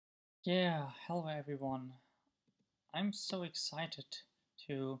Yeah, hello everyone. I'm so excited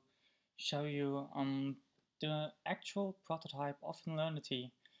to show you the actual prototype of InLearnity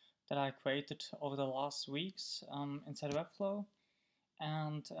that I created over the last weeks inside Webflow.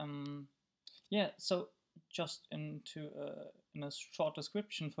 And yeah, so just in a short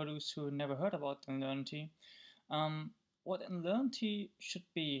description for those who never heard about InLearnity, what InLearnity should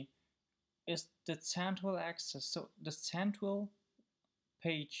be is the central access, so the central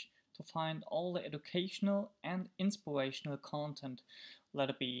page to find all the educational and inspirational content. Let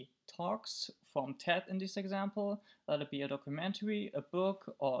it be talks from TED in this example, let it be a documentary, a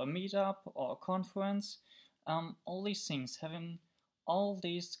book, or a meetup, or a conference. All these things, having all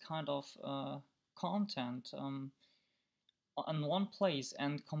these kind of content in one place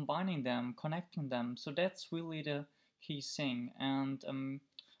and combining them, connecting them. So that's really the key thing. And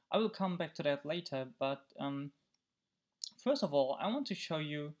I will come back to that later, but first of all, I want to show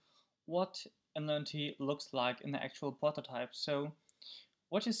you what InLearnity looks like in the actual prototype. So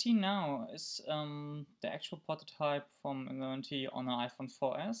what you see now is the actual prototype from InLearnity on an iPhone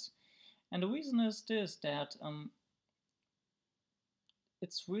 4S. And the reason is this, that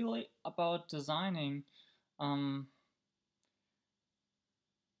it's really about designing um,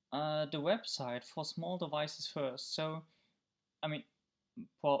 the website for small devices first. So, I mean,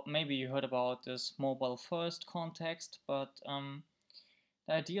 maybe you heard about this mobile first context, but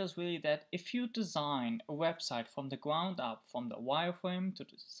the idea is really that if you design a website from the ground up, from the wireframe to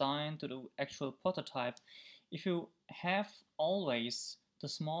the design to the actual prototype, if you have always the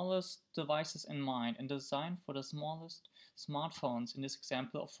smallest devices in mind and design for the smallest smartphones, in this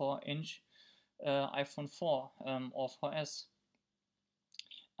example, a 4-inch iPhone 4 or 4S,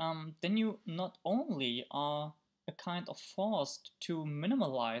 then you not only are a kind of forced to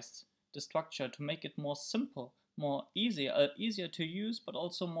minimalize the structure to make it more simple, more easier to use, but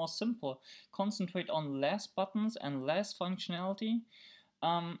also more simple. Concentrate on less buttons and less functionality.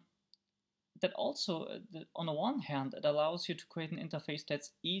 Um, that also, on the one hand, it allows you to create an interface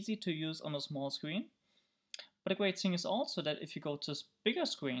that's easy to use on a small screen. But the great thing is also that if you go to bigger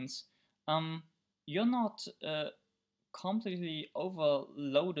screens, you're not completely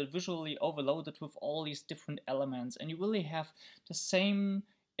overloaded, visually overloaded with all these different elements, and you really have the same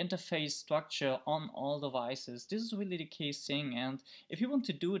interface structure on all devices. This is really the key thing, and if you want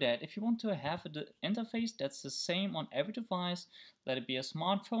to do that, if you want to have the interface that's the same on every device, let it be a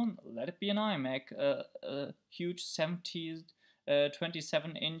smartphone, let it be an iMac, a huge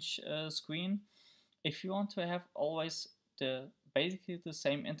 27-inch screen, if you want to have always basically the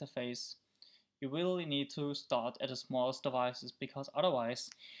same interface, you really need to start at the smallest devices, because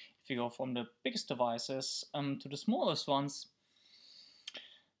otherwise, if you go from the biggest devices to the smallest ones,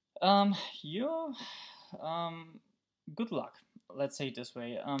 you good luck. Let's say it this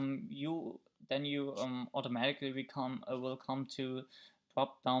way. You automatically will come to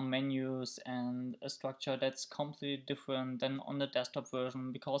drop-down menus and a structure that's completely different than on the desktop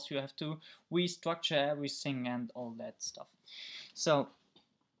version, because you have to restructure everything and all that stuff. So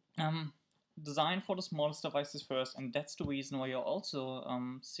um, design for the smallest devices first, and that's the reason why you also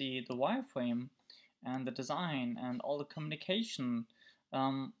see the wireframe and the design and all the communication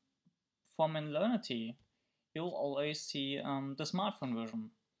um, from InLearnity. You'll always see the smartphone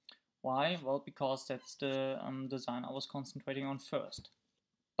version. Why? Well, because that's the design I was concentrating on first.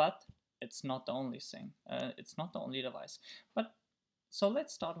 But it's not the only thing. It's not the only device. But so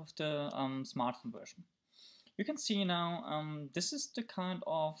let's start with the smartphone version. You can see now this is the kind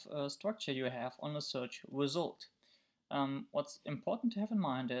of structure you have on a search result. What's important to have in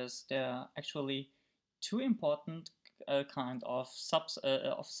mind is there are actually two important kind of sites.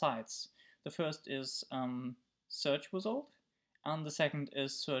 The first is search result, and the second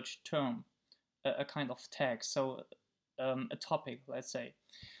is search term, a kind of tag, so a topic, let's say.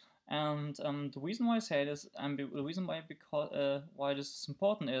 And the reason why I say this, and the reason why this is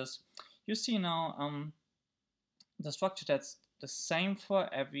important is, you see now the structure that's the same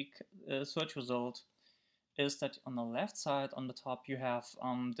for every search result is that on the left side, on the top, you have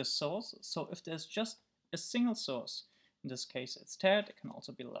the source. So if there's just a single source, in this case it's TED, it can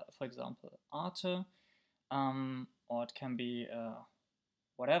also be, for example, Arte, or it can be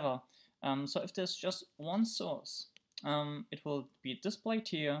whatever. So if there's just one source, it will be displayed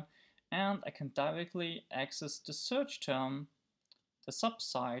here, and I can directly access the search term, the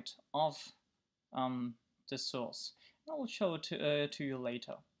subsite of the source. And I will show it to you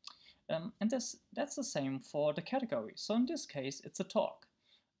later. And that's the same for the category. So in this case, it's a talk.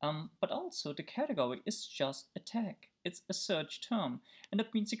 But also the category is just a tag. It's a search term. And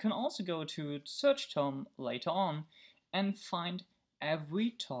that means you can also go to the search term later on and find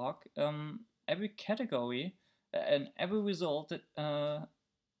every talk, every category, and every result that,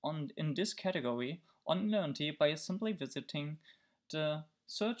 in this category on InLearnity by simply visiting the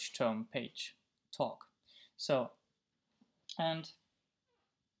search term page talk. So, and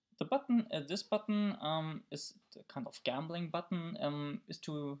the button, this button is the kind of gambling button, is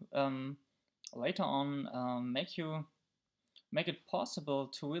to later on make it possible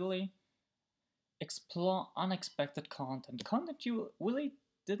to really explore unexpected content you really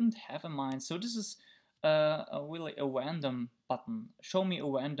didn't have in mind. So this is really a random button. Show me a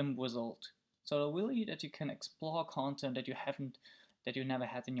random result. So really that you can explore content that you never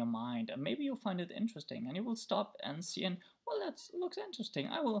had in your mind, and maybe you'll find it interesting, and you will stop and see, and well, that looks interesting.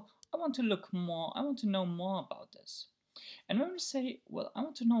 I want to look more. I want to know more about this. And when we say, well, I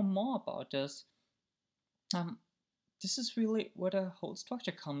want to know more about this, um, this is really where the whole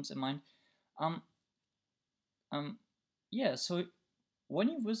structure comes in mind. Um, um, yeah, so when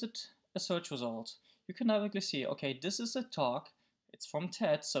you visit a search result, you can directly see, okay, this is a talk, it's from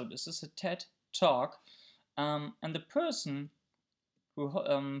TED, so this is a TED talk, and the person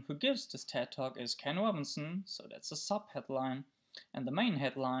who gives this TED talk is Ken Robinson, so that's a sub-headline, and the main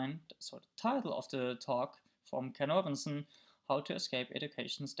headline, so the title of the talk from Ken Robinson, How to Escape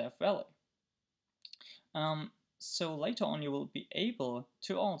Education's Death Valley. So later on you will be able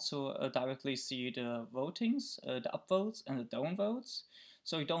to also directly see the votings, the upvotes and the downvotes.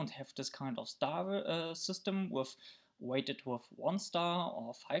 So you don't have this kind of star system with weighted with 1 star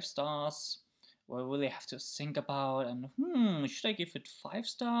or 5 stars, where you really have to think about and should I give it 5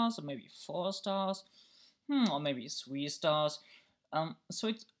 stars or maybe 4 stars, or maybe 3 stars. So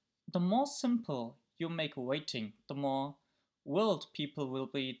it's the more simple you make weighting, the more willed people will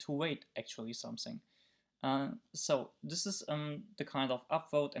be to weight actually something. So this is the kind of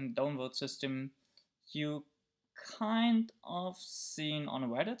upvote and downvote system you kind of seen on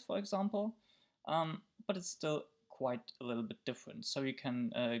Reddit, for example, but it's still quite a little bit different. So you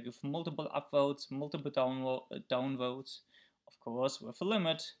can give multiple upvotes, multiple downvotes, of course with a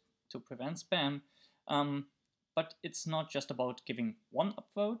limit to prevent spam. But it's not just about giving one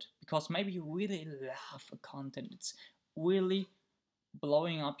upvote, because maybe you really love a content. It's really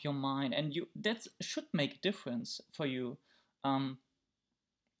blowing up your mind, and that should make a difference for you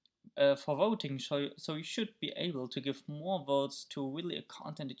for voting. So you should be able to give more votes to really a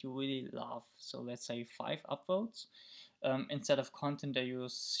content that you really love. So let's say 5 upvotes instead of content that you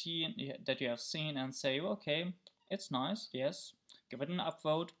have seen and say, okay, it's nice, yes, give it an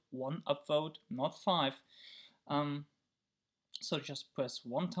upvote, 1 upvote, not 5. So just press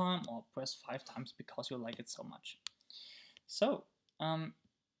 1 time or press 5 times because you like it so much. So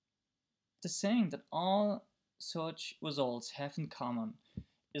the saying that all search results have in common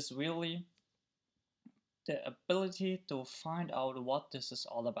is really the ability to find out what this is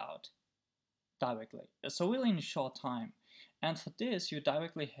all about directly. So really in a short time. And for this, you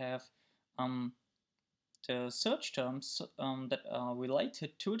directly have the search terms that are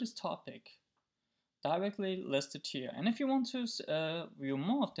related to this topic directly listed here. And if you want to view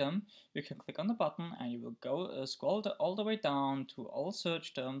more of them, you can click on the button and you will go scroll all the way down to all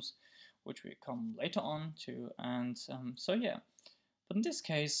search terms, which we come later on to. And so yeah, but in this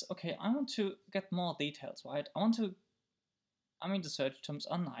case, okay, I want to get more details, right? The search terms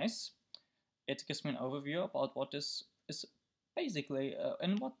are nice. It gives me an overview about what this is basically,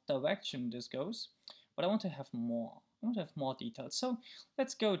 in what direction this goes, but I want to have more. I want to have more details. So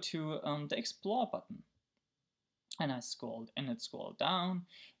let's go to the Explore button. And it scrolled down.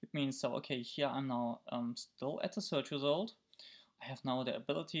 It means, so okay, here I'm now still at the search result. I have now the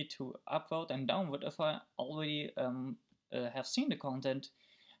ability to upvote and downvote if I already have seen the content.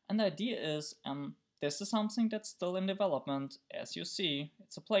 And the idea is, this is something that's still in development. As you see,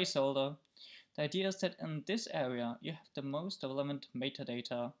 it's a placeholder. The idea is that in this area, you have the most relevant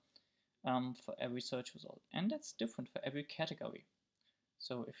metadata for every search result. And that's different for every category.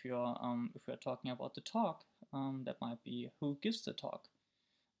 So if you're talking about the talk, that might be who gives the talk.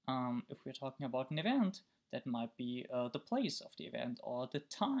 If we're talking about an event, that might be the place of the event, or the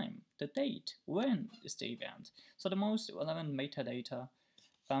time, the date, when is the event. So the most relevant metadata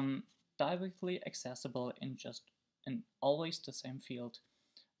directly accessible in always the same field.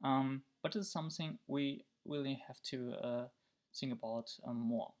 But it's something we really have to think about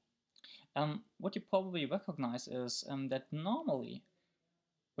more. What you probably recognize is that normally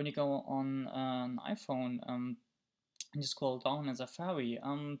when you go on an iPhone and you scroll down in Safari,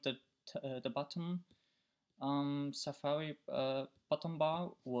 the bottom Safari bottom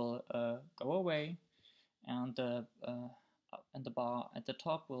bar will go away, and the and the bar at the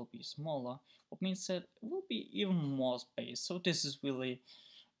top will be smaller, what means that it will be even more space. So this is really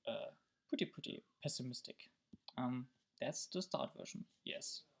pretty pessimistic. That's the start version.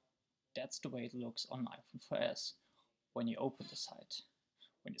 Yes, that's the way it looks on iPhone 4S when you open the site.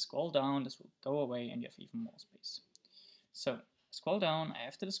 When you scroll down, this will go away and you have even more space. So scroll down, I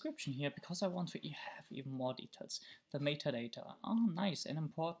have the description here because I want to have even more details. The metadata are nice and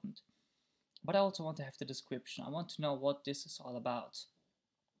important. But I also want to have the description. I want to know what this is all about.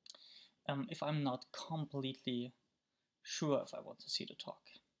 If I'm not completely sure if I want to see the talk.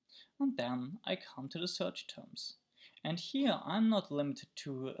 And then I come to the search terms. And here I'm not limited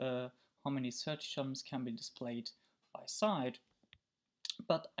to how many search terms can be displayed by side,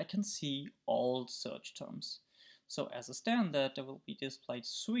 but I can see all search terms. So as a standard, there will be displayed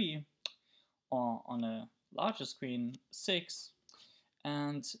 3, or on a larger screen 6,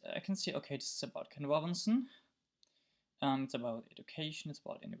 and I can see, okay, this is about Ken Robinson, it's about education, it's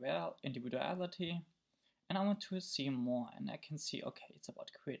about individuality, and I want to see more, and I can see, okay, it's about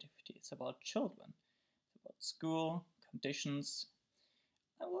creativity, it's about children, it's about school, conditions.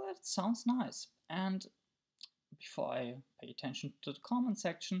 Well, that sounds nice. And before I pay attention to the comment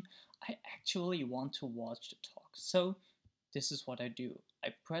section, I actually want to watch the talk. So this is what I do. I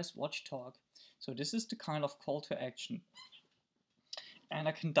press watch talk. So this is the kind of call to action. And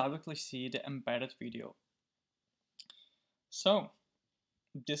I can directly see the embedded video. So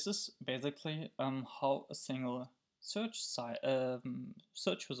this is basically how a single search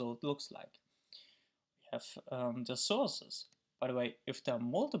result looks like. We have the sources. By the way, if there are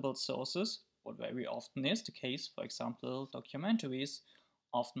multiple sources, what very often is the case, for example, documentaries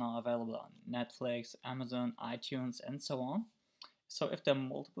often are available on Netflix, Amazon, iTunes, and so on. So if there are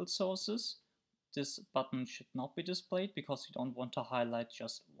multiple sources, this button should not be displayed because you don't want to highlight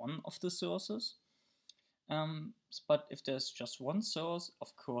just one of the sources. But if there's just one source,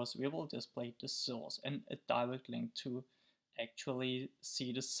 of course, we will display the source and a direct link to actually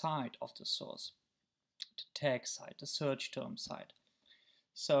see the site of the source, the tag site, the search term site.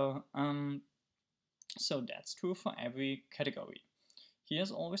 So, so that's true for every category.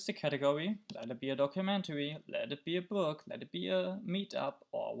 Here's always the category, let it be a documentary, let it be a book, let it be a meetup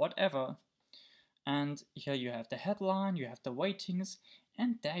or whatever. And here you have the headline, you have the ratings,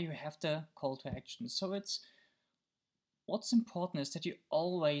 and there you have the call to action. So what's important is that you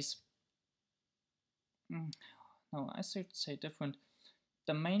always, no, I should say different.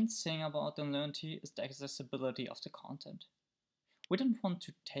 The main thing about InLearnity is the accessibility of the content. We don't want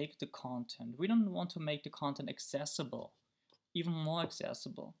to take the content, we don't want to make the content accessible, even more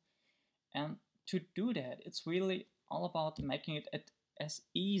accessible. And to do that, it's really all about making it as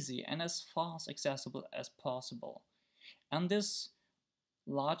easy and as fast accessible as possible. And this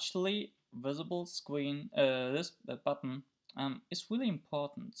largely visible screen, this button, is really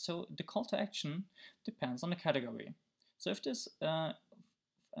important. So the call to action depends on the category. So if this, for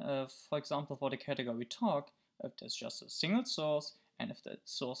example, for the category talk, if there's just a single source and if the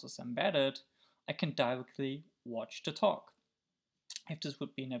source is embedded, I can directly watch the talk. If this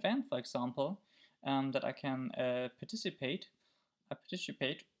would be an event, for example, that I can participate,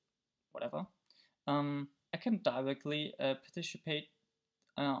 whatever, I can directly participate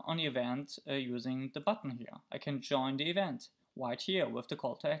on the event using the button here. I can join the event right here with the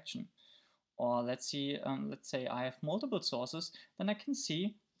call to action. Or let's say I have multiple sources, then I can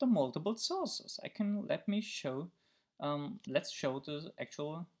see the multiple sources. Let's show the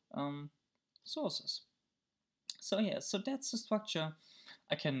actual sources. So yeah, so that's the structure.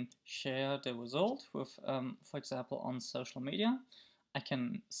 I can share the result with, for example, on social media. I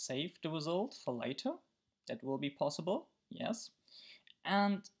can save the result for later. That will be possible, yes.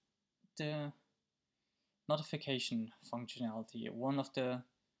 And the notification functionality, one of the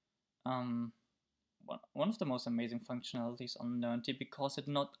most amazing functionalities on InLearnity, because it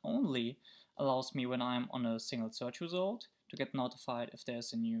not only allows me when I'm on a single search result to get notified if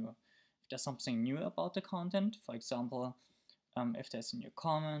there's something new about the content. For example, if there's a new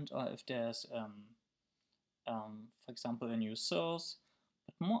comment or if there's, for example, a new source.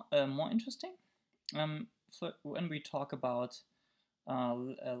 But more interesting, when we talk about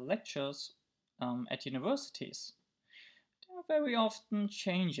lectures at universities, there are very often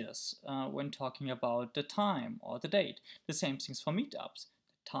changes when talking about the time or the date. The same things for meetups.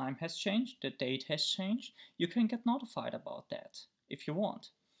 The time has changed, the date has changed. You can get notified about that if you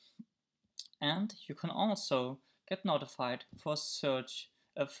want. And you can also get notified for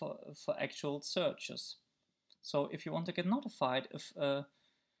for actual searches. So if you want to get notified if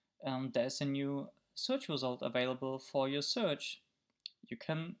there's a new search result available for your search, you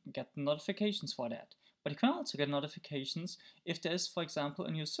can get notifications for that. But you can also get notifications if there is, for example,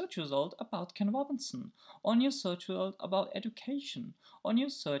 a new search result about Ken Robinson, or a new search result about education, or new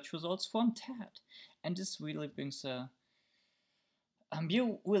search results from TED. And this really brings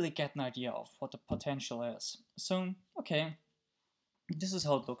you really get an idea of what the potential is. So, okay, this is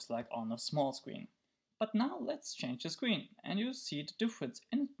how it looks like on a small screen. But now let's change the screen and you see the difference,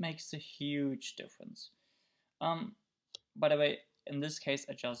 and it makes a huge difference. By the way, in this case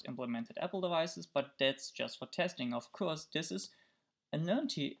I just implemented Apple devices, but that's just for testing. Of course, this is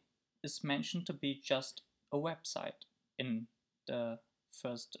InLearnity is mentioned to be just a website in the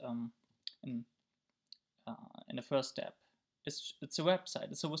first in the first step. It's a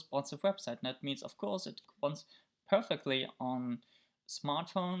website. It's a responsive website, and that means, of course, it runs perfectly on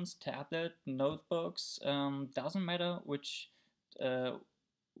smartphones, tablet, notebooks. Doesn't matter which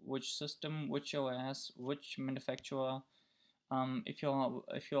system, which OS, which manufacturer. If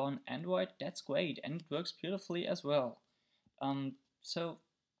you're on Android, that's great, and it works beautifully as well. So,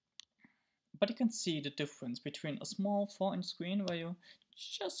 but you can see the difference between a small 4-inch screen where you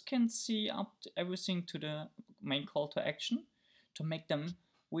just can see up to everything to the main call to action, to make them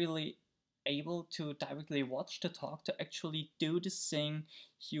really able to directly watch the talk, to actually do this thing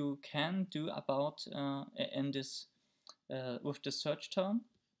you can do about in this with the search term.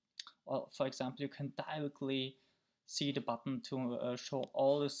 Or for example, you can directly see the button to show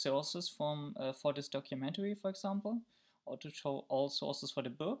all the sources from for this documentary, for example, or to show all sources for the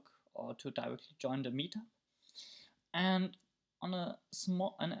book, or to directly join the meetup. And on a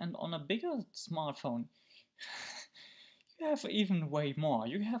small and on a bigger smartphone, you have even way more.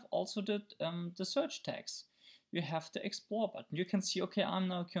 You have also the search tags. You have the explore button. You can see, okay, I'm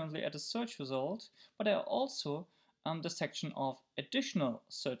now currently at a search result, but there are also the section of additional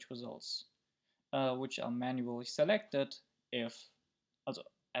search results, which are manually selected if, also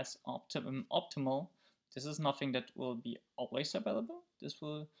as optimal. This is nothing that will be always available. This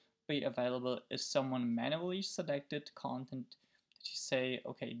will be available if someone manually selected content that you say,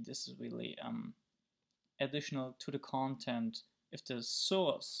 okay, this is really additional to the content. If the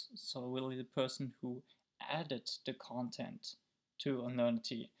source, so really the person who added the content to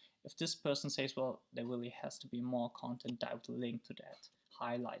InLearnity, if this person says, well, there really has to be more content directly linked to that,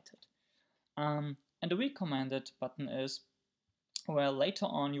 highlighted. And the recommended button is where later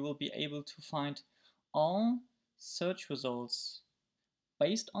on you will be able to find all search results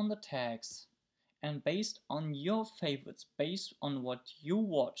based on the tags and based on your favorites, based on what you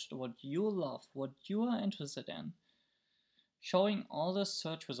watched, what you love, what you are interested in, showing all the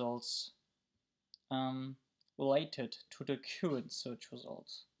search results related to the current search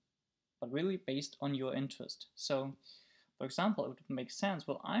results, but really based on your interest. So, for example, it would make sense,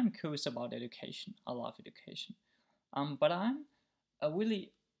 well, I'm curious about education, I love education, but I'm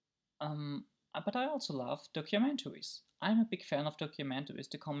really but I also love documentaries. I'm a big fan of documentaries,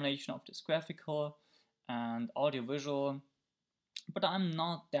 the combination of this graphical and audiovisual, but I'm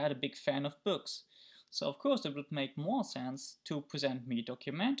not that a big fan of books. So of course it would make more sense to present me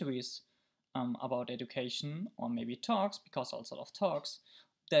documentaries about education, or maybe talks, because I also love talks,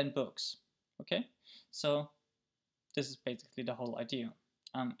 than books. Okay, so this is basically the whole idea,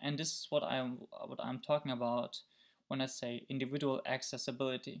 and this is what I'm talking about when I say individual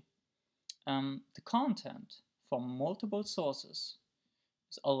accessibility. The content from multiple sources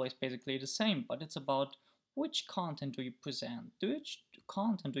is always basically the same, but it's about which content do you present, which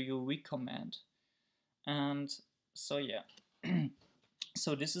content do you recommend. And so yeah,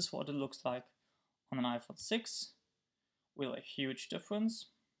 so this is what it looks like on an iPhone 6 with a huge difference.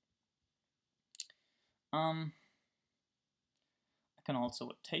 I can also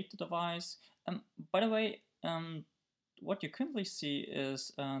rotate the device. By the way, what you currently see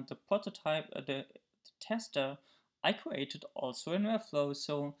is the prototype, the tester I created also in Webflow.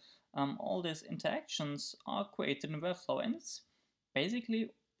 So all these interactions are created in Webflow, and it's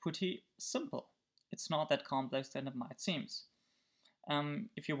basically pretty simple. It's not that complex than it might seem.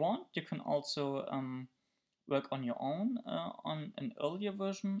 If you want, you can also work on your own on an earlier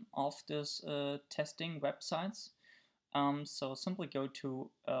version of this testing websites. So simply go to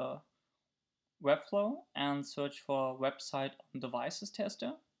Webflow and search for website on devices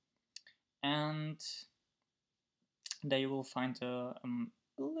tester, and there you will find a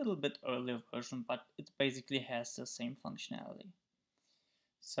little bit earlier version, but it basically has the same functionality.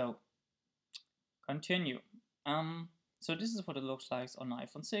 So continue. So this is what it looks like on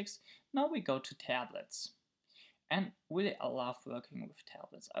iPhone 6. Now we go to tablets. And really, I love working with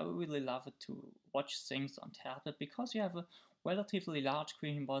tablets. I really love it to watch things on tablet because you have a relatively large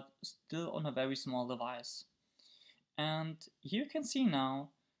screen but still on a very small device. And you can see now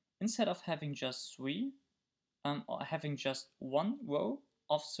instead of having just three or having just one row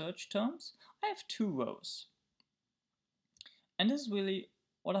of search terms, I have two rows. And this is really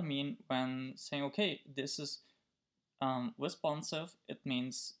what I mean when saying, okay, this is responsive. It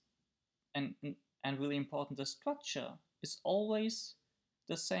means, and really important, the structure is always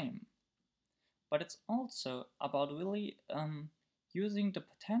the same. But it's also about really using the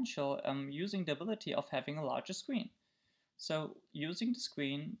potential, using the ability of having a larger screen. So using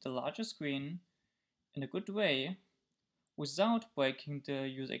the larger screen in a good way without breaking the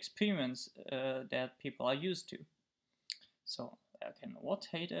user experience that people are used to. So I can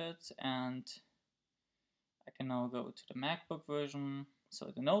rotate it, and I can now go to the MacBook version,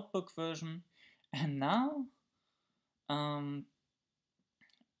 so the notebook version, and now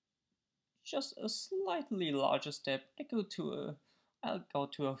just a slightly larger step, I'll go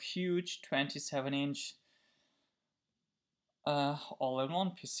to a huge 27-inch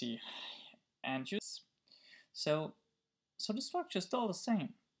all-in-one PC and use. So the structure is still the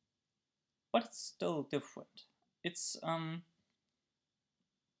same, but it's still different. It's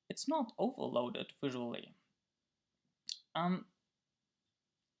not overloaded visually.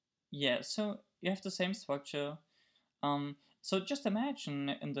 Yeah, so you have the same structure. So just imagine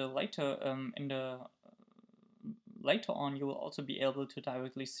in the later later on you will also be able to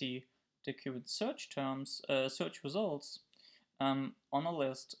directly see the current search terms, search results on a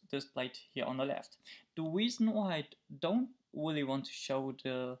list displayed here on the left. The reason why I don't really want to show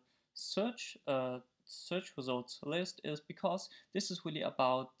the search results list is because this is really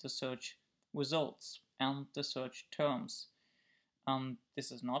about the search results and the search terms.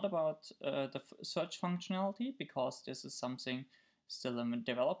 This is not about the search functionality, because this is something still in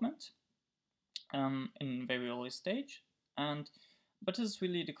development in very early stage, but this is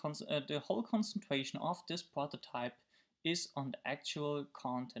really the whole concentration of this prototype is on the actual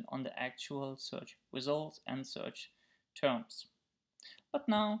content, on the actual search results and search terms. But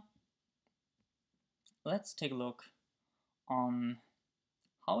now let's take a look on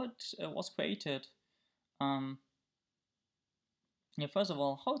how it was created. Yeah, first of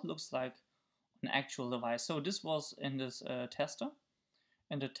all, how it looks like on an actual device. So this was in this tester,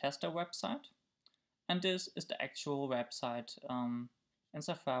 in the tester website, and this is the actual website in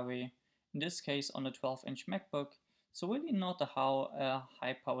Safari. In this case, on a 12-inch MacBook. So really not a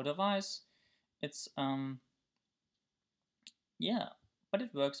high-power device. It's yeah, but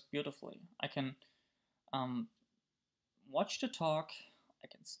it works beautifully. I can watch the talk. I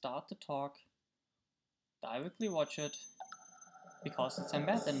can start the talk, directly watch it, because it's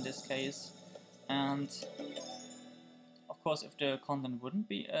embedded in this case, and of course, if the content wouldn't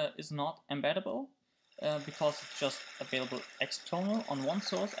be is not embeddable, because it's just available external on one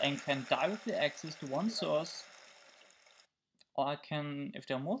source and can directly access to one source, or I can, if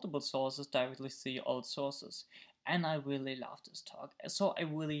there are multiple sources, directly see all sources. And I really love this talk. So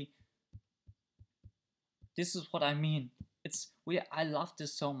this is what I mean. I love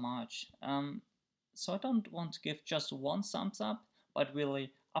this so much. So I don't want to give just one thumbs up, but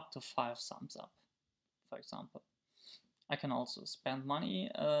really up to 5 thumbs up, for example. I can also spend money.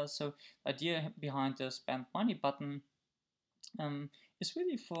 So the idea behind the spend money button is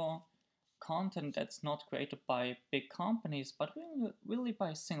really for content that's not created by big companies, but really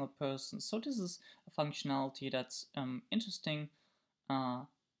by a single person. So this is a functionality that's interesting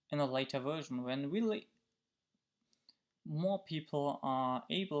in a later version, when really more people are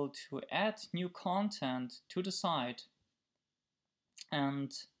able to add new content to the site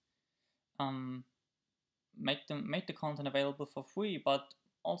and make the content available for free, but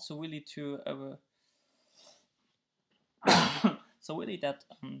also really to so really that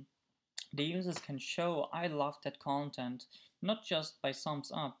the users can show, I love that content, not just by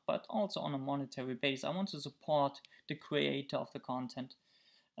thumbs up, but also on a monetary base. I want to support the creator of the content.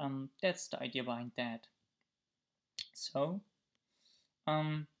 That's the idea behind that. So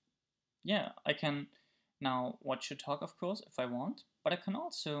yeah, I can now watch the talk, of course, if I want, but I can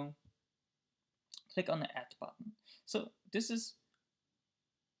also click on the add button. So this is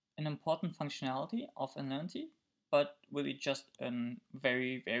an important functionality of InLearnity, but really just a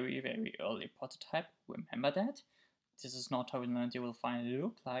very, very, very early prototype. Remember that. This is not how InLearnity will finally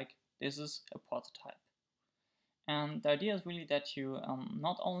look like. This is a prototype. And the idea is really that you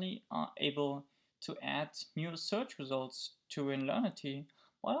not only are able to add new search results to InLearnity,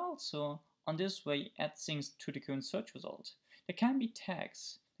 but also on this way add things to the current search result. There can be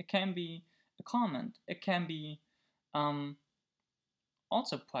tags, there can be a comment, it can be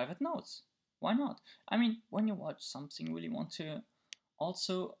also private notes. Why not? I mean, when you watch something, you really want to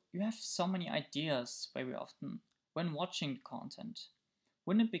also, you have so many ideas very often when watching content.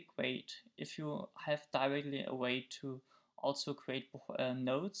 wouldn't it be great if you have directly a way to also create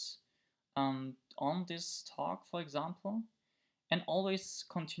notes on this talk, for example, and always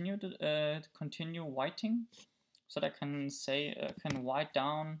continue writing, so that I can say can write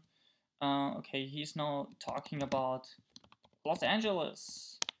down. Okay, he's now talking about Los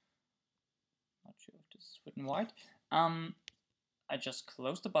Angeles. Not sure if this is written right. I just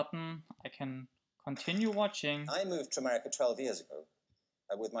close the button. I can continue watching. I moved to America 12 years ago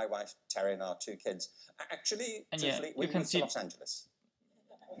with my wife Terry and our 2 kids. Actually, and truthfully, yeah, we moved to Los Angeles.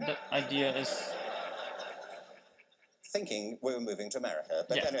 The idea is thinking we were moving to America,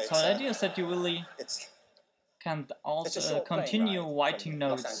 but yeah. anyway, so the idea is that you really can also continue writing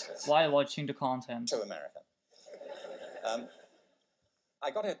notes while watching the content. To America.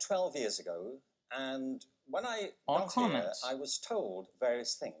 I got here 12 years ago, and when I got here, I was told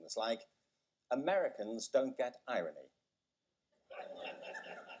various things, like, Americans don't get irony.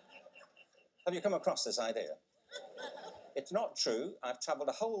 Have you come across this idea? It's not true. I've travelled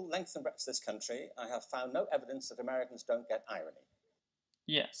a whole length and breadth of this country. I have found no evidence that Americans don't get irony.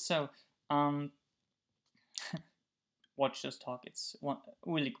 Yeah, so watch this talk. It's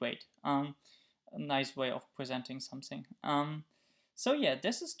really great. A nice way of presenting something. So yeah,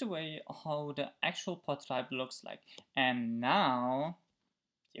 this is the way how the actual prototype looks like. And now,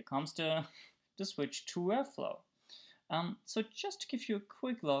 here comes the switch to Webflow. So just to give you a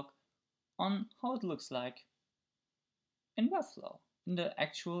quick look on how it looks like in Webflow, in the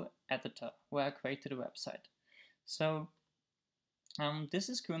actual editor where I created a website. So this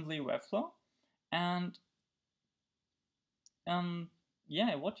is currently Webflow, and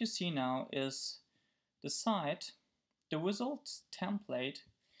yeah, what you see now is the site, the results template,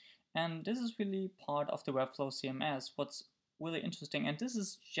 and this is really part of the Webflow CMS. What's really interesting, and this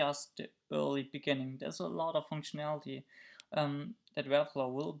is just the early beginning. There's a lot of functionality that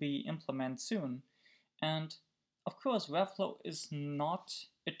Webflow will be implemented soon. And of course, Webflow is not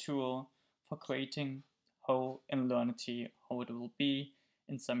a tool for creating how InLearnity, how it will be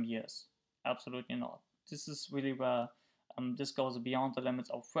in some years. Absolutely not. This is really where this goes beyond the limits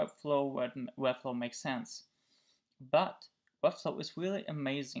of Webflow, where Webflow makes sense. But Webflow is really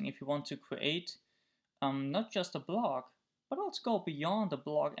amazing if you want to create not just a blog, but also go beyond the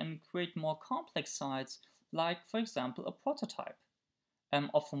blog and create more complex sites, like, for example, a prototype.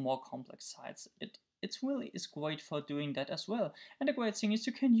 Or for more complex sites. It really is great for doing that as well. And the great thing is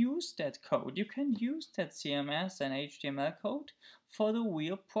you can use that code. You can use that CMS and HTML code for the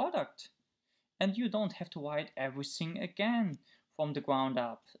real product. And you don't have to write everything again from the ground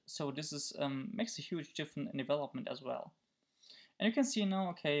up. So this is makes a huge difference in development as well. And you can see now,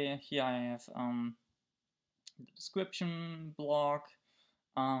 okay, here I have the description block.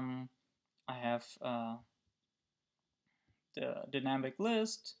 I have the dynamic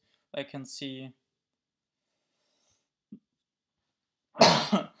list. I can see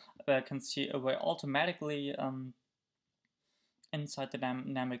where I can see where automatically inside the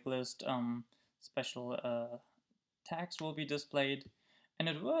dynamic list special tags will be displayed, and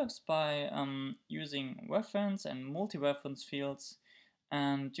it works by using reference and multi-reference fields,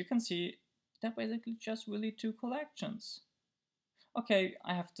 and you can see that basically just really 2 collections. Okay,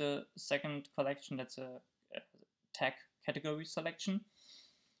 I have the second collection, that's a tag category selection.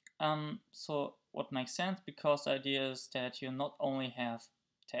 So what makes sense, because the idea is that you not only have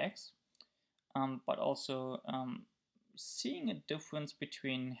tags, but also seeing a difference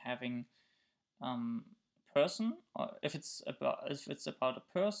between having person, or if it's about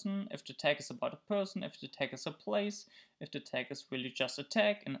a person, if the tag is about a person, if the tag is a place, if the tag is really just a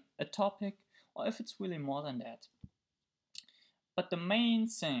tag and a topic, or if it's really more than that. But the main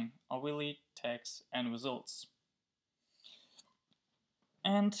thing are really tags and results.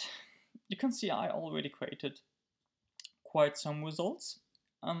 And you can see I already created quite some results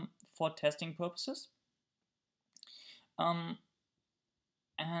for testing purposes.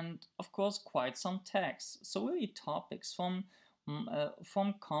 And of course quite some tags. So really topics from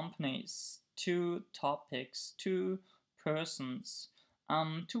companies to topics to persons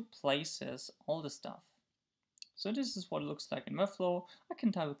to places, all the stuff. So this is what it looks like in Webflow. I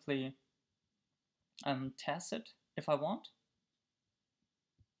can directly test it if I want.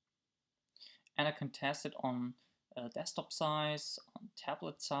 And I can test it on desktop size, on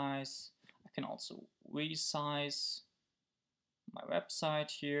tablet size. I can also resize my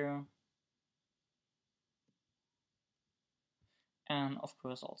website here. And of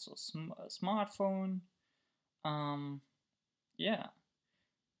course also a smartphone. Yeah.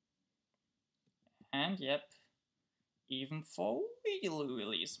 And yep, even for really,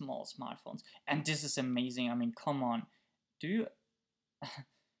 really small smartphones. And this is amazing. I mean, come on. Do you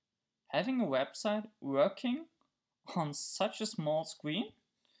having a website working on such a small screen,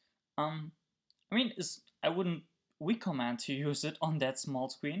 I mean, I wouldn't recommend to use it on that small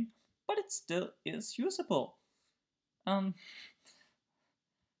screen, but it still is usable. Um,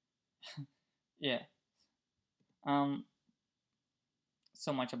 yeah. Um,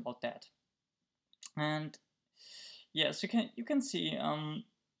 so much about that. And yes, you can see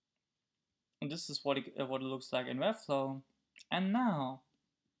this is what it looks like in Webflow. And now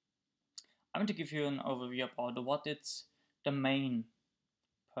I'm going to give you an overview about what it's the main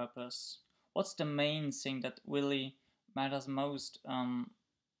purpose. What's the main thing that really matters most on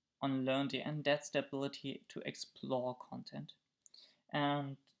Learnity, and that's the ability to explore content,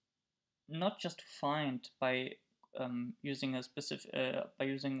 and not just find by using a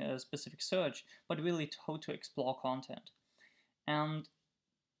specific search, but really how to explore content. And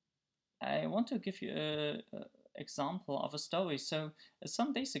I want to give you an example of a story. So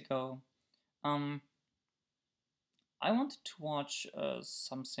some days ago, um, I wanted to watch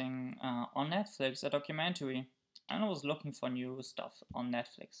something on Netflix, a documentary, and I was looking for new stuff on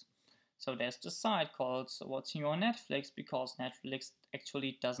Netflix. So there's this site called What's New on Netflix, because Netflix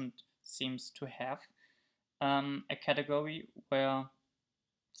actually doesn't seems to have a category where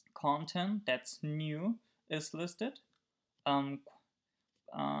content that's new is listed. Um,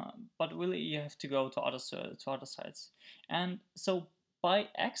 but really you have to go to other sites, and so by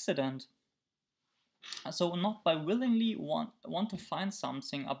accident, so not by willingly want to find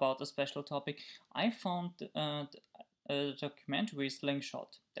something about a special topic, I found a documentary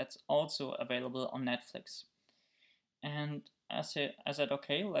Slingshot that's also available on Netflix. And I said,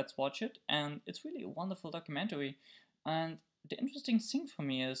 okay, let's watch it. And it's really a wonderful documentary. And the interesting thing for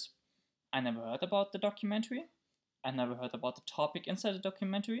me is I never heard about the documentary. I never heard about the topic inside the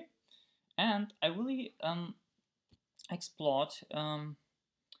documentary. And I really explored.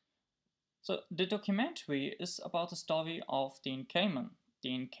 So the documentary is about the story of Dean Kamen.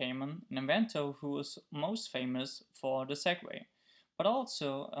 Dean Kamen, an inventor who is most famous for the Segway, but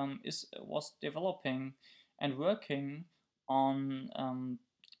also was developing and working on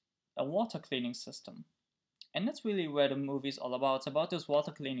a water cleaning system. And that's really where the movie is all about. It's about this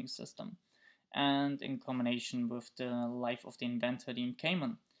water cleaning system, and in combination with the life of the inventor Dean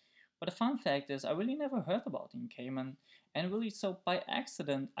Kamen. But the fun fact is, I really never heard about Dean Kamen, and really, so by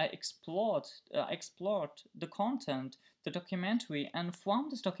accident, I explored the content, the documentary, and from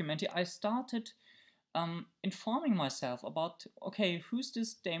this documentary, I started informing myself about, okay, who's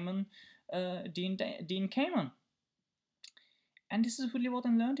this Dean Kamen? And this is really what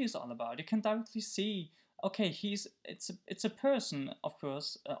InLearnity is all about. You can directly see, okay, it's a person, of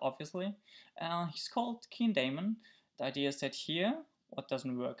course, obviously. He's called Keen Damon. The idea is that here, what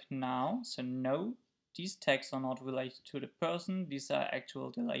doesn't work now, so no, these tags are not related to the person. These are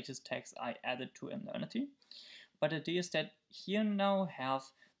actual the latest tags I added to InLearnity. But the idea is that here now have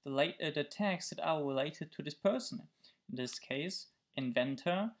the tags that are related to this person. In this case,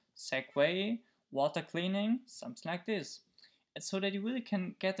 inventor, Segway, water cleaning, something like this. And so that you really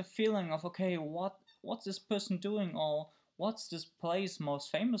can get a feeling of, okay, what's this person doing, or what's this place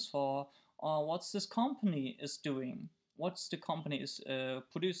most famous for, or what's this company is doing, what's the company is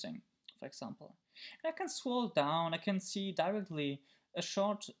producing, for example. And I can scroll down, I can see directly a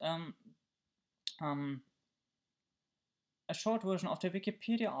short um, a short version of the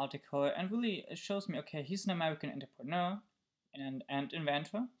Wikipedia article, and really it shows me, okay, he's an American entrepreneur and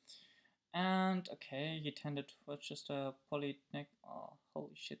inventor. And okay, he attended Rochester Polytechnic. Oh,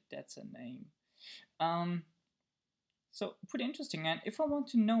 holy shit, that's a name. So pretty interesting. And if I want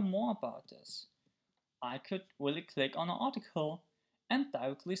to know more about this, I could really click on an article and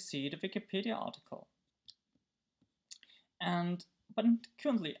directly see the Wikipedia article. But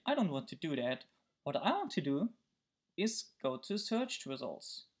currently, I don't want to do that. What I want to do is go to search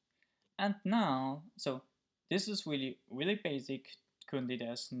results. And now, so this is really, really basic. Currently,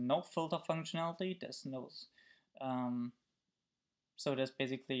 there's no filter functionality. There's no, so there's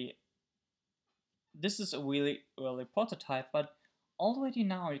basically, this is a really early prototype, but already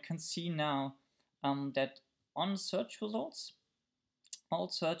now you can see now that on search results, all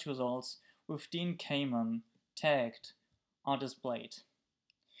search results with Dean Kamen tagged are displayed.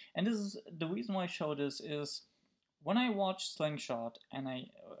 And this is the reason why I show this is when I watched Slingshot and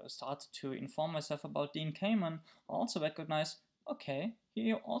I started to inform myself about Dean Kamen, I also recognized, okay,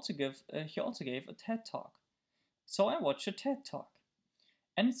 he also gave a TED talk. So I watched a TED talk,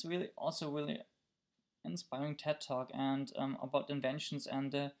 and it's really also really inspiring TED talk and about inventions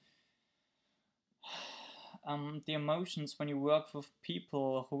and the emotions when you work with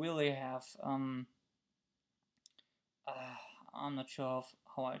people who really have I'm not sure of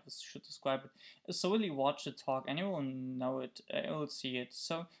how I should describe it. So really watch the talk and you will know it, you will see it.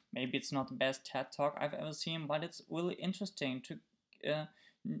 So maybe it's not the best TED talk I've ever seen, but it's really interesting to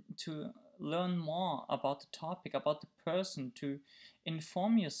learn more about the topic, about the person, to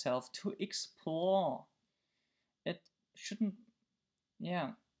inform yourself, to explore. It shouldn't,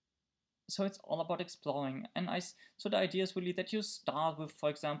 yeah. So it's all about exploring, and so the idea is really that you start with, for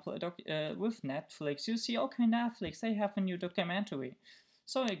example, with Netflix. You see, okay, Netflix, they have a new documentary,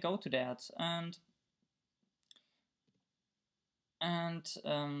 so I go to that, and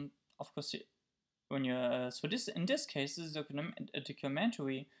of course, when you're so this in this case, this is a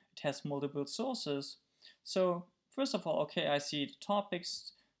documentary. It has multiple sources. So first of all, okay, I see the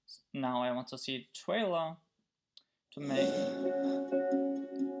topics. Now I want to see the trailer to make.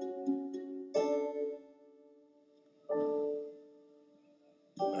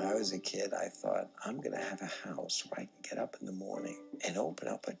 When I was a kid, I thought, I'm going to have a house where I can get up in the morning and open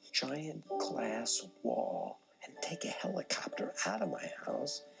up a giant glass wall and take a helicopter out of my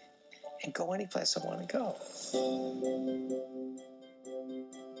house and go any place I want to go.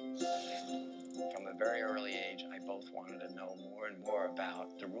 From a very early age, I both wanted to know more and more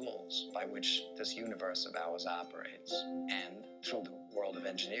about the rules by which this universe of ours operates. And through the world of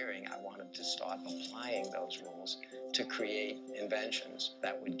engineering, I wanted to start applying those rules to create inventions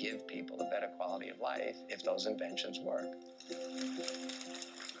that would give people a better quality of life if those inventions work.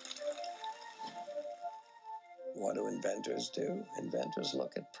 What do inventors do? Inventors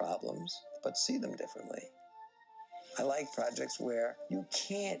look at problems, but see them differently. I like projects where you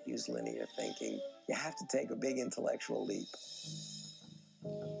can't use linear thinking. You have to take a big intellectual leap.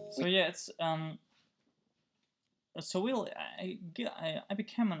 So yeah, it's so really I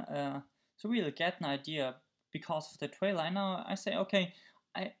became so really get an idea because of the trailer. And now I say, okay,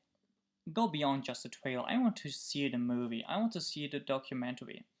 I go beyond just the trailer. I want to see the movie. I want to see the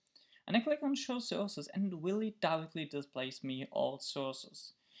documentary. And I click on show sources, and it really directly displays me all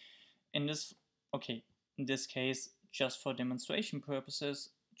sources. In this, okay, in this case, just for demonstration purposes,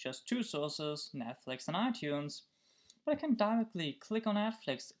 just two sources, Netflix and iTunes. But I can directly click on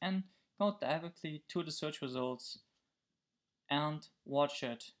Netflix and go directly to the search results and watch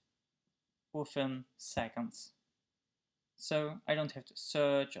it within seconds. So I don't have to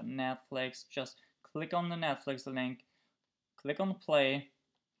search on Netflix, just click on the Netflix link, click on play,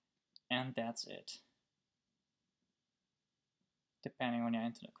 and that's it. Depending on your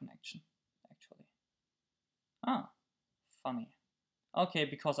internet connection, actually. Ah, funny. Okay,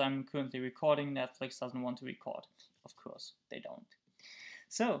 because I'm currently recording, Netflix doesn't want to record. Of course, they don't.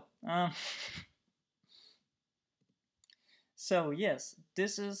 So, so yes,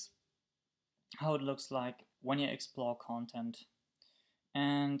 this is how it looks like when you explore content.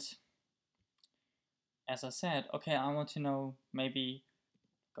 And as I said, okay, I want to know, maybe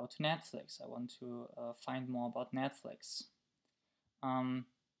go to Netflix. I want to find more about Netflix.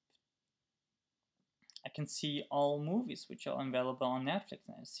 I can see all movies which are available on Netflix,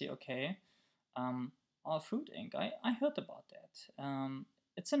 and I see, okay, All Food Inc. I heard about that.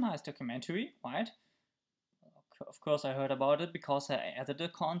 It's a nice documentary, right? Of course, I heard about it because I added the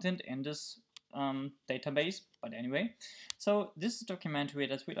content in this database. But anyway, so this is a documentary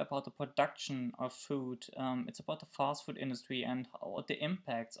that's really about the production of food. It's about the fast food industry and what the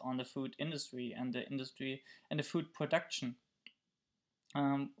impacts on the food industry and the food production.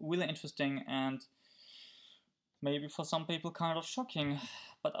 Really interesting, and maybe for some people kind of shocking,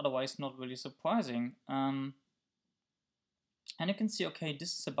 but otherwise not really surprising. And you can see, okay,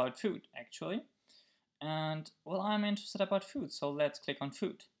 this is about food actually. And well, I'm interested about food, so let's click on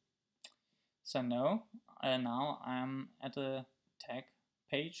food. So now I'm at the tag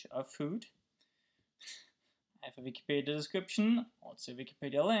page of food. I have a Wikipedia description, also a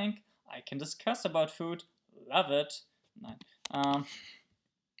Wikipedia link. I can discuss about food, love it.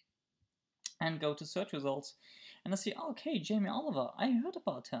 And go to search results. And I see, oh, okay, Jamie Oliver, I heard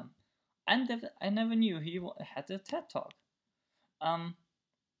about him. And I never knew he had a TED Talk. And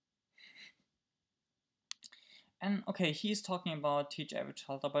okay, he's talking about Teach Every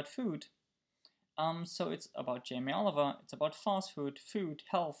Child About Food. So it's about Jamie Oliver, it's about fast food, food,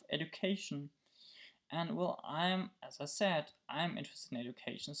 health, education. And well, as I said, I'm interested in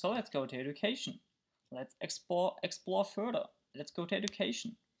education. So let's go to education. Let's explore further. Let's go to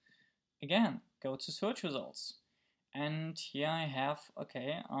education. Again, go to search results. And here I have,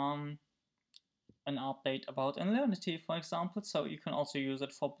 okay, an update about InLearnity, for example. So you can also use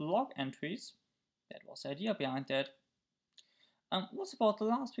it for blog entries. That was the idea behind that. What's about the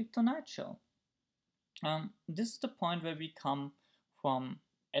Last Week Tonight show? This is the point where we come from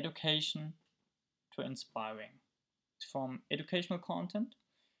education to inspiring. from educational content,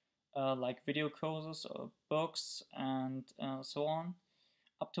 like video courses or books and so on,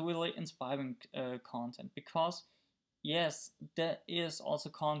 up to really inspiring content. Because yes, there is also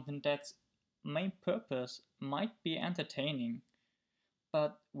content that's main purpose might be entertaining,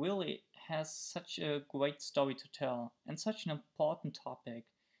 but really has such a great story to tell and such an important topic,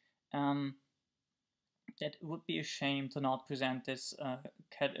 um, that it would be a shame to not present this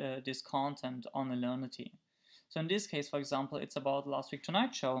content on InLearnity. So in this case, for example, it's about Last Week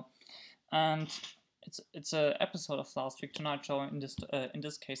Tonight show, and it's a episode of Last Week Tonight show in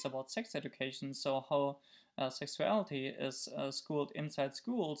this case about sex education. So how sexuality is schooled inside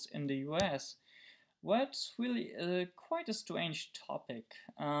schools in the U.S. Well, it's really quite a strange topic.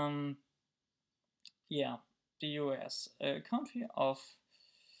 Yeah, the US, a country of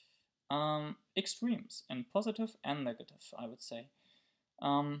extremes in positive and negative, I would say.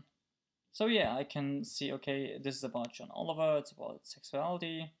 Um, so yeah, I can see, okay, this is about John Oliver, it's about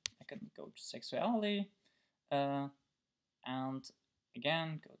sexuality. I can go to sexuality, and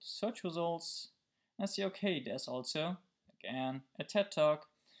again, go to search results, and see, okay, there's also, again, a TED Talk.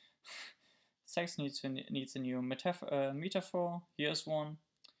 Sex needs a new metaphor. Here's one.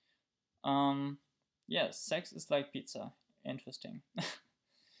 Yes, sex is like pizza. Interesting.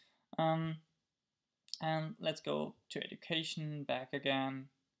 um, and let's go to education back again.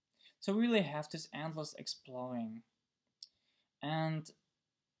 So we really have this endless exploring. And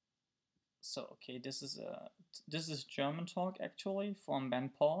so okay, this is German talk actually from Ben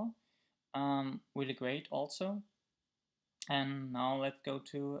Paul. Really great also. And now let's go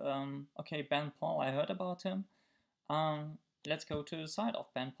to okay, Ben Paul. I heard about him. Let's go to the side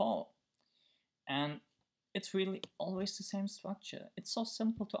of Ben Paul. And it's really always the same structure. It's so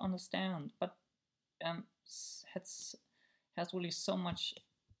simple to understand, but has really so much,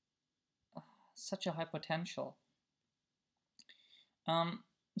 such a high potential.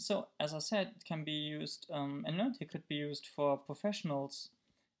 So as I said, it can be used, InLearnity could be used for professionals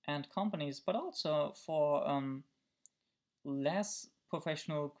and companies, but also for less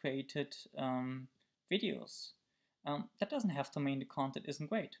professional created videos. That doesn't have to mean the content isn't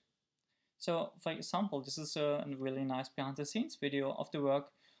great. So, for example, this is a really nice behind-the-scenes video of the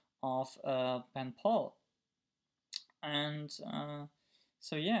work of Ben Paul. And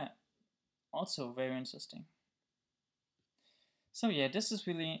so yeah, also very interesting. So yeah, this is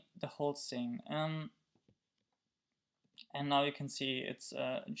really the whole thing. And now you can see it's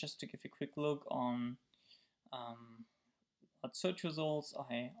just to give you a quick look on what search results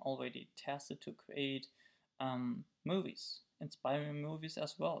I already tested to create movies, inspiring movies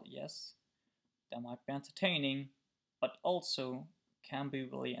as well. Yes, they might be entertaining, but also can be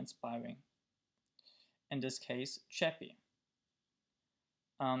really inspiring. In this case, Chappie,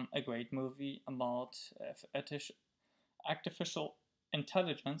 a great movie about artificial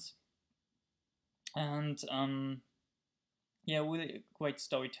intelligence, and yeah, really great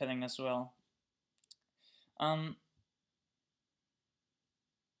storytelling as well. And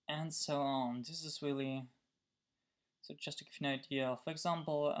so on. This is really, so just to give you an idea, for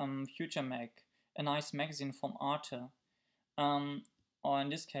example, Future Mag, a nice magazine from Arte, or in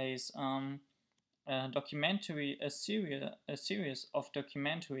this case, a documentary, a series of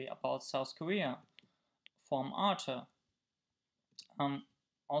documentary about South Korea from Arte.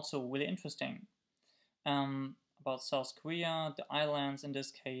 Also really interesting. About South Korea, the islands in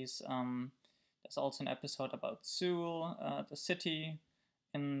this case. There's also an episode about Seoul, the city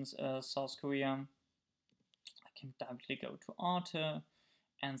in South Korea. I can directly go to Arte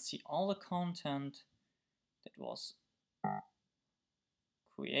and see all the content that was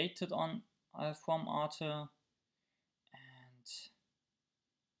created on from Arte. And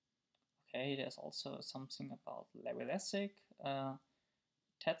okay, there's also something about Larry Lessig,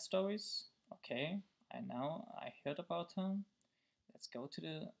 TED Stories. Okay, I know, I heard about him. Let's go to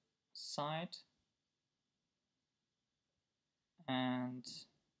the site. And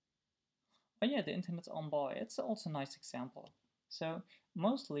oh yeah, the internet's own boy. It's also a nice example. So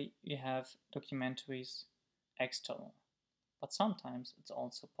mostly you have documentaries external, but sometimes it's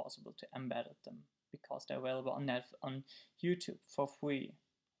also possible to embed them because they're available on YouTube for free,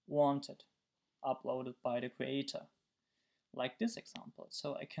 wanted, uploaded by the creator, like this example.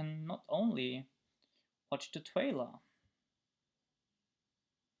 So I can not only watch the trailer.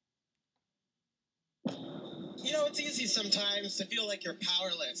 You know, it's easy sometimes to feel like you're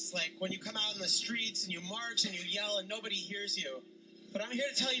powerless, like when you come out in the streets and you march and you yell and nobody hears you. But I'm here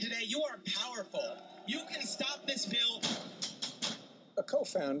to tell you today, you are powerful. You can stop this bill. A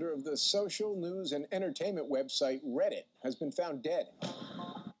co-founder of the social news and entertainment website Reddit has been found dead.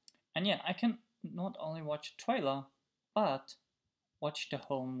 And yeah, I can not only watch a trailer, but watch the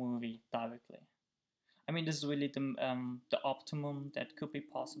whole movie directly. I mean, this is really the optimum that could be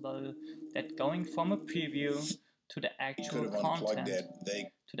possible, that going from a preview to the actual content,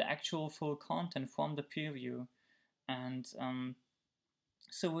 to the actual full content from the preview, and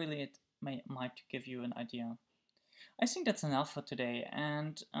so really it might give you an idea. I think that's enough for today,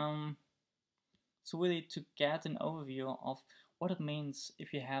 and so really to get an overview of what it means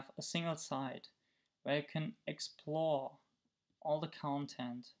if you have a single site where you can explore all the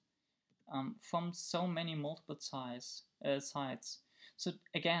content from so many multiple sites. So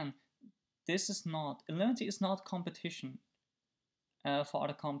again, this is not, InLearnity is not competition for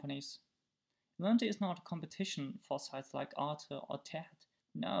other companies. InLearnity is not a competition for sites like Arte or TED.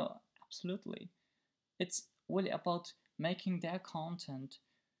 No, absolutely. It's really about making their content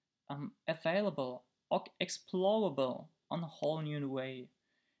available or explorable on a whole new way.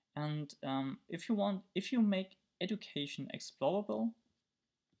 And if you make education explorable,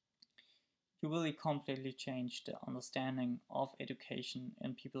 you really completely change the understanding of education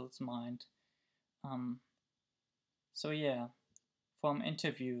in people's mind. So yeah, from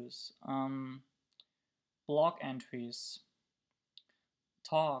interviews, blog entries,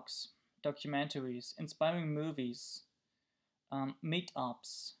 talks, documentaries, inspiring movies,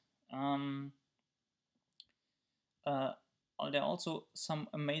 meetups. There are also some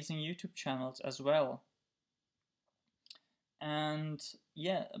amazing YouTube channels as well. And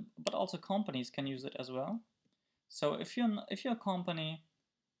yeah, but also companies can use it as well. So if you're a company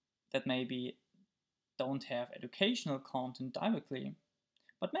that maybe don't have educational content directly,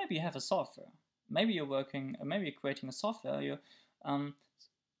 but maybe you have a software, maybe you're creating a software.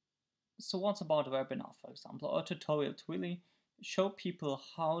 So what's about a webinar, for example, or a tutorial to really show people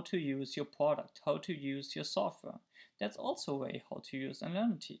how to use your product, how to use your software? That's also a way how to use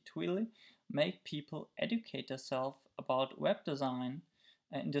InLearnity to really make people educate themselves about web design,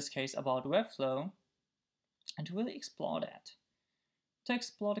 in this case about Webflow, and to really explore that, to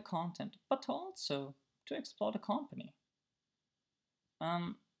explore the content, but also to explore the company.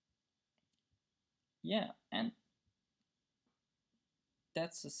 Yeah, and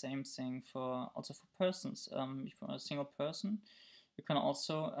that's the same thing for persons. If you're a single person, you can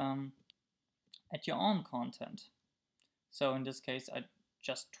also add your own content. So in this case, I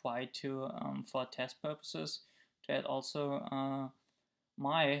just try to, for test purposes, to add also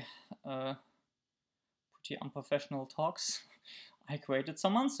my pretty unprofessional talks I created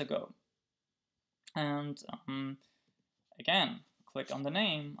some months ago. And again, click on the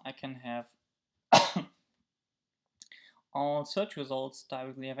name, I can have all search results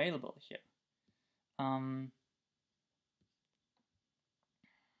directly available here.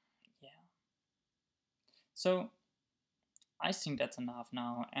 Yeah. So I think that's enough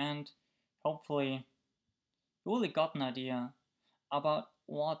now, and hopefully you really got an idea about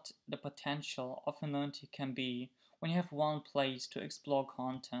what the potential of InLearnity can be when you have one place to explore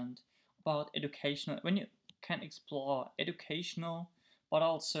content about educational, when you can explore educational but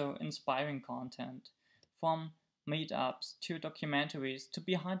also inspiring content, from meetups to documentaries to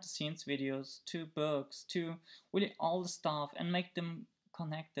behind the scenes videos to books to really all the stuff, and make them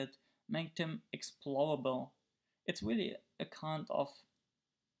connected, make them explorable. It's really a kind of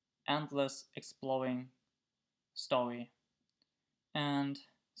endless exploring story. And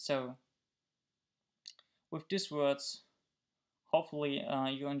so, with these words, hopefully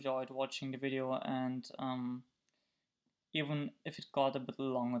you enjoyed watching the video, and even if it got a bit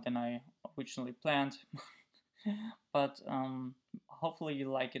longer than I originally planned, but hopefully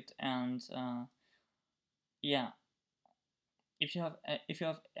you like it. And yeah, if you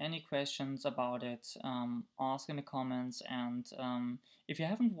have any questions about it, ask in the comments. And if you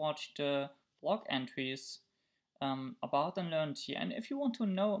haven't watched the blog entries about InLearnity, and if you want to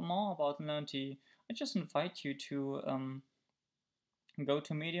know more about InLearnity, I just invite you to go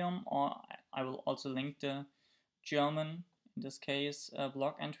to Medium, or I will also link the German, in this case,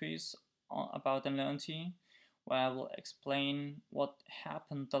 blog entries about InLearnity, where I will explain what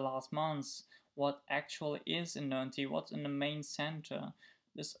happened the last months, what actually is InLearnity, what's in the main center,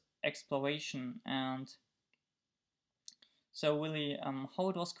 this exploration, and so really how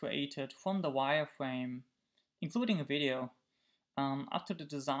it was created from the wireframe, including a video, up to the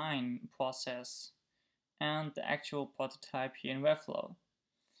design process and the actual prototype here in Webflow.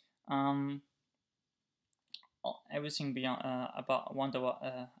 Everything beyond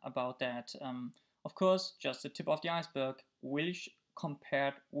about that. Of course, just the tip of the iceberg, really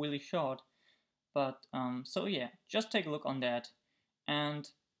compared really short. But so yeah, just take a look on that, and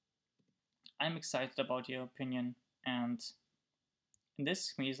I'm excited about your opinion. And in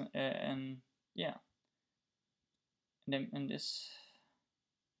this reason, and yeah, in this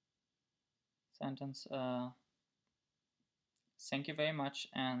sentence. Thank you very much,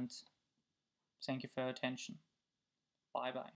 and thank you for your attention. Bye bye.